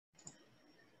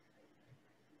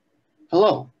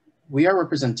Hello, we are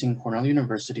representing Cornell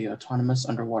University Autonomous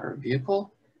Underwater Vehicle,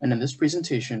 and in this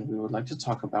presentation, we would like to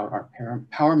talk about our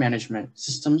power management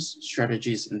systems,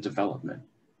 strategies, and development.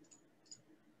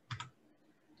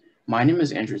 My name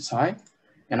is Andrew Tsai,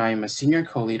 and I am a senior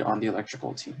co-lead on the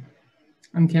electrical team.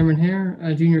 I'm Cameron Hare,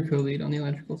 a junior co-lead on the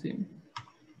electrical team.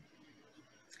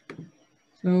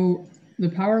 So the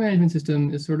power management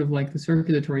system is sort of like the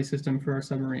circulatory system for our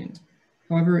submarines.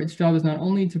 However, its job is not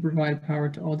only to provide power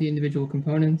to all the individual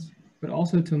components, but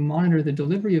also to monitor the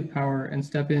delivery of power and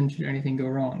step in should anything go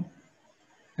wrong.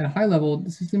 At a high level, the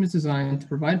system is designed to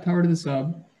provide power to the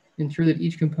sub, ensure that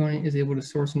each component is able to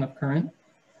source enough current,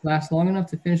 last long enough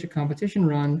to finish a competition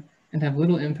run, and have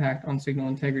little impact on signal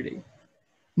integrity.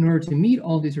 In order to meet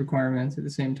all these requirements at the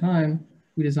same time,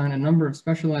 we design a number of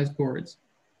specialized boards,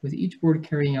 with each board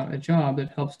carrying out a job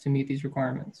that helps to meet these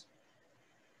requirements.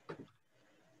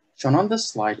 Shown on this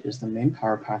slide is the main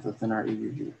power path within our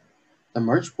AUV. The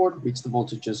merge board reads the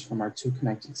voltages from our two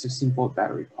connected 16-volt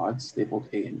battery pods labeled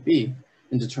A and B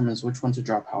and determines which one to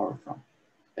draw power from.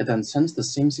 It then sends the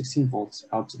same 16 volts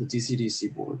out to the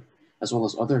DC-DC board, as well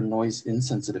as other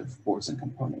noise-insensitive boards and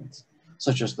components,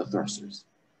 such as the thrusters.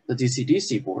 The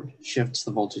DC-DC board shifts the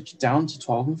voltage down to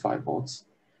 12 and 5 volts,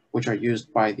 which are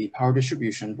used by the power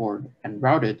distribution board and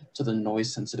routed to the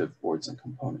noise-sensitive boards and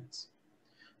components.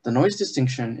 The noise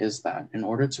distinction is that in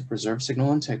order to preserve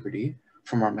signal integrity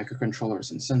from our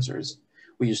microcontrollers and sensors,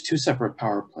 we use two separate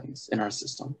power planes in our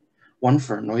system, one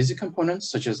for noisy components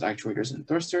such as actuators and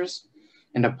thrusters,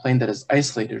 and a plane that is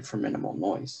isolated for minimal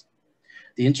noise.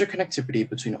 The interconnectivity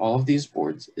between all of these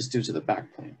boards is due to the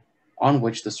backplane, on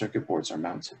which the circuit boards are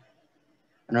mounted.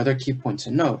 Another key point to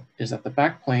note is that the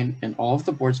backplane and all of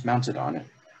the boards mounted on it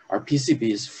are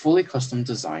PCBs fully custom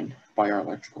designed by our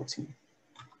electrical team.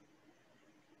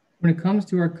 When it comes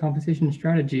to our competition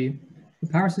strategy,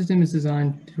 the power system is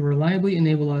designed to reliably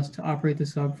enable us to operate the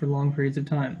sub for long periods of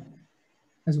time,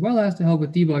 as well as to help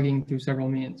with debugging through several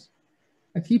means.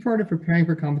 A key part of preparing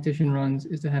for competition runs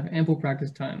is to have ample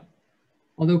practice time.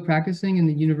 Although practicing in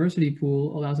the university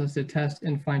pool allows us to test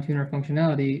and fine-tune our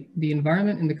functionality, the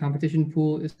environment in the competition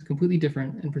pool is completely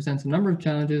different and presents a number of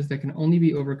challenges that can only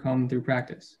be overcome through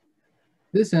practice.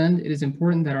 To this end, it is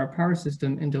important that our power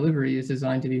system and delivery is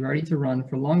designed to be ready to run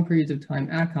for long periods of time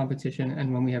at competition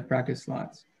and when we have practice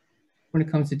slots. When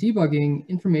it comes to debugging,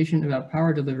 information about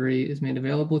power delivery is made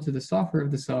available to the software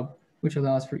of the sub, which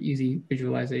allows for easy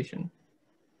visualization.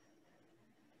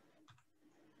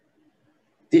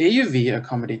 The AUV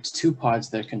accommodates two pods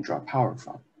that it can draw power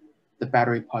from. The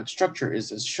battery pod structure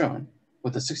is as shown,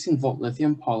 with a 16-volt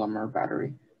lithium polymer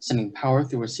battery sending power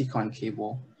through a Seacon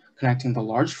cable, connecting the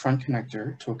large front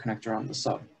connector to a connector on the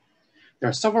sub. There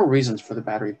are several reasons for the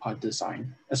battery pod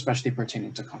design, especially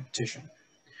pertaining to competition.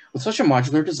 With such a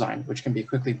modular design, which can be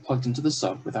quickly plugged into the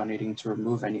sub without needing to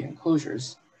remove any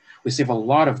enclosures, we save a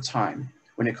lot of time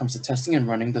when it comes to testing and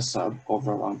running the sub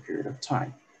over a long period of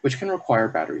time, which can require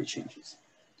battery changes.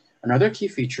 Another key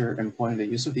feature employing the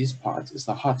use of these pods is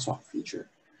the hot swap feature,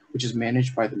 which is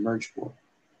managed by the merge board.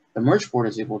 The merge board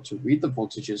is able to read the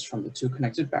voltages from the two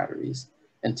connected batteries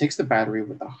and takes the battery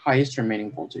with the highest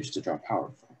remaining voltage to draw power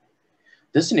from.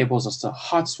 This enables us to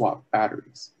hot swap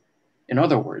batteries. In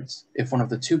other words, if one of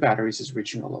the two batteries is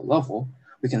reaching a low level,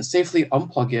 we can safely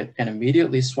unplug it and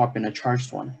immediately swap in a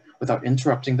charged one without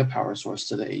interrupting the power source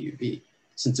to the AUV,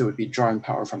 since it would be drawing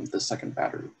power from the second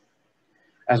battery.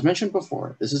 As mentioned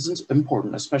before, this is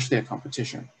important, especially at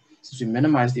competition, since we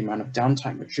minimize the amount of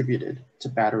downtime attributed to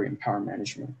battery and power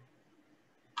management.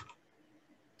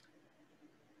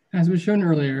 As was shown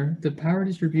earlier, the power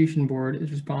distribution board is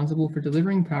responsible for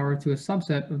delivering power to a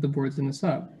subset of the boards in the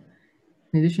sub.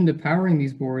 In addition to powering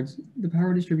these boards, the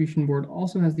power distribution board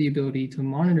also has the ability to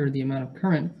monitor the amount of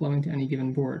current flowing to any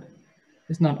given board.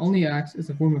 This not only acts as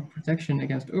a form of protection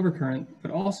against overcurrent,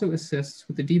 but also assists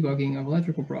with the debugging of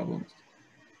electrical problems.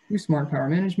 Through smart power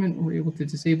management, we're able to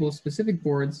disable specific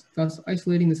boards, thus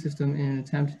isolating the system in an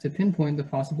attempt to pinpoint the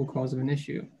possible cause of an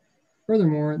issue.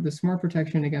 Furthermore, the smart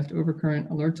protection against overcurrent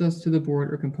alerts us to the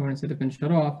board or components that have been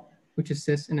shut off, which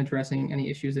assists in addressing any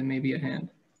issues that may be at hand.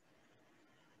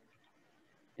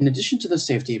 In addition to the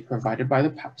safety provided by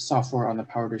the software on the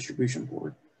power distribution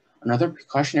board, another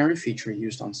precautionary feature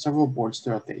used on several boards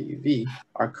throughout the AUV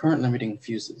are current limiting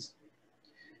fuses.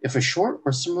 If a short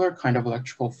or similar kind of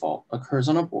electrical fault occurs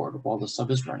on a board while the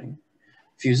sub is running,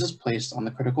 fuses placed on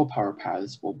the critical power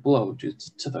paths will blow due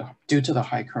to the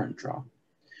high current draw.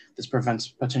 This prevents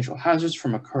potential hazards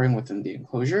from occurring within the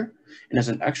enclosure and is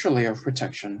an extra layer of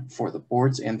protection for the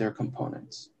boards and their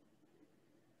components.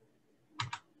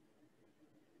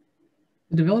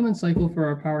 The development cycle for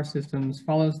our power systems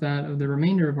follows that of the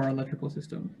remainder of our electrical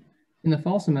system. In the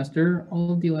fall semester,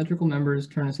 all of the electrical members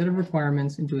turn a set of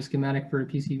requirements into a schematic for a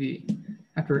PCB.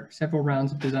 After several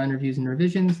rounds of design reviews and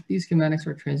revisions, these schematics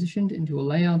are transitioned into a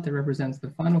layout that represents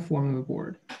the final form of a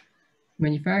board.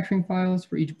 Manufacturing files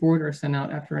for each board are sent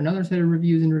out after another set of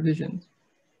reviews and revisions.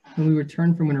 When we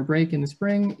return from winter break in the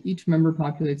spring, each member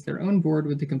populates their own board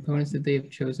with the components that they have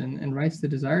chosen and writes the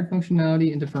desired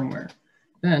functionality into firmware.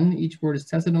 Then, each board is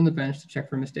tested on the bench to check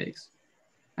for mistakes.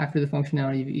 After the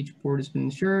functionality of each board has been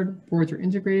ensured, boards are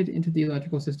integrated into the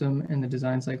electrical system and the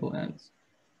design cycle ends.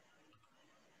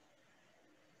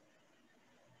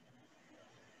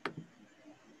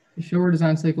 To show our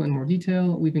design cycle in more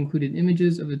detail, we've included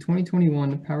images of the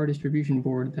 2021 power distribution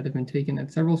board that have been taken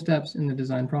at several steps in the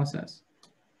design process.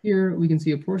 Here, we can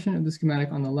see a portion of the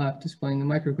schematic on the left displaying the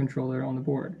microcontroller on the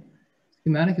board.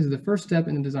 Schematic is the first step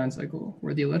in the design cycle,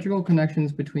 where the electrical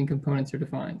connections between components are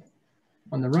defined.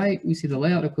 On the right, we see the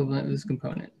layout equivalent of this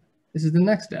component. This is the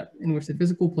next step, in which the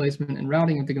physical placement and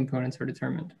routing of the components are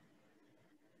determined.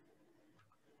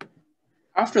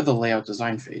 After the layout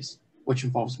design phase, which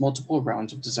involves multiple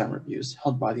rounds of design reviews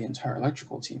held by the entire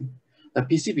electrical team, the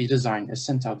PCB design is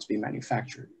sent out to be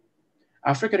manufactured.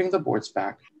 After getting the boards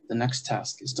back, the next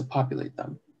task is to populate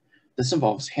them. This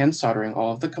involves hand soldering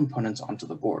all of the components onto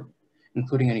the board,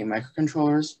 including any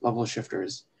microcontrollers, level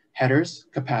shifters, headers,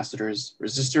 capacitors,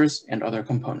 resistors, and other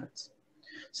components.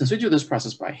 Since we do this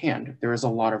process by hand, there is a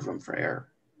lot of room for error.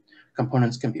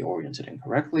 Components can be oriented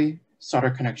incorrectly, solder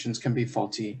connections can be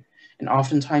faulty, and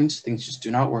oftentimes things just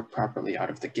do not work properly out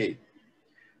of the gate.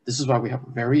 This is why we have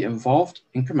a very involved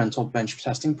incremental bench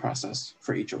testing process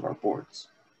for each of our boards.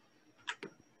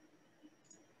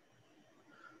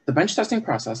 The bench testing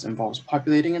process involves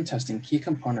populating and testing key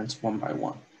components one by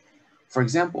one. For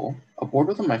example, a board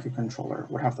with a microcontroller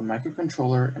would have the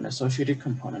microcontroller and associated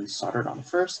components soldered on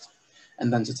first,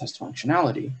 and then to test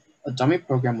functionality, a dummy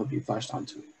program would be flashed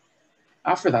onto it.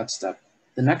 After that step,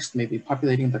 the next may be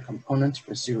populating the components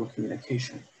for serial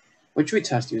communication, which we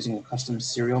test using a custom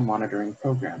serial monitoring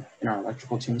program in our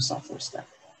electrical team software stack.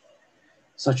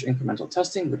 Such incremental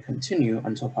testing would continue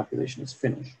until population is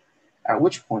finished, at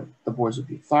which point the boards would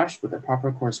be flashed with their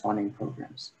proper corresponding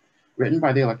programs, written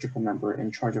by the electrical member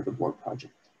in charge of the board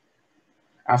project.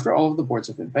 After all of the boards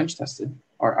have been bench tested,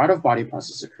 our out-of-body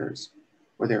process occurs,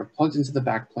 where they are plugged into the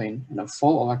backplane and a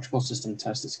full electrical system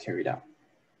test is carried out.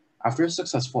 After a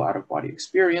successful out-of-body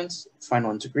experience,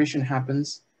 final integration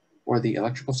happens, where the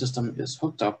electrical system is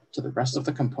hooked up to the rest of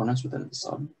the components within the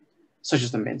sub, such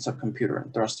as the main subcomputer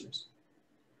and thrusters.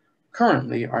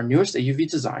 Currently, our newest AUV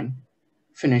design,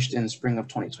 finished in spring of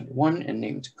 2021 and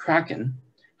named Kraken,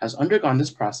 has undergone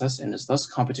this process and is thus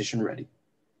competition ready.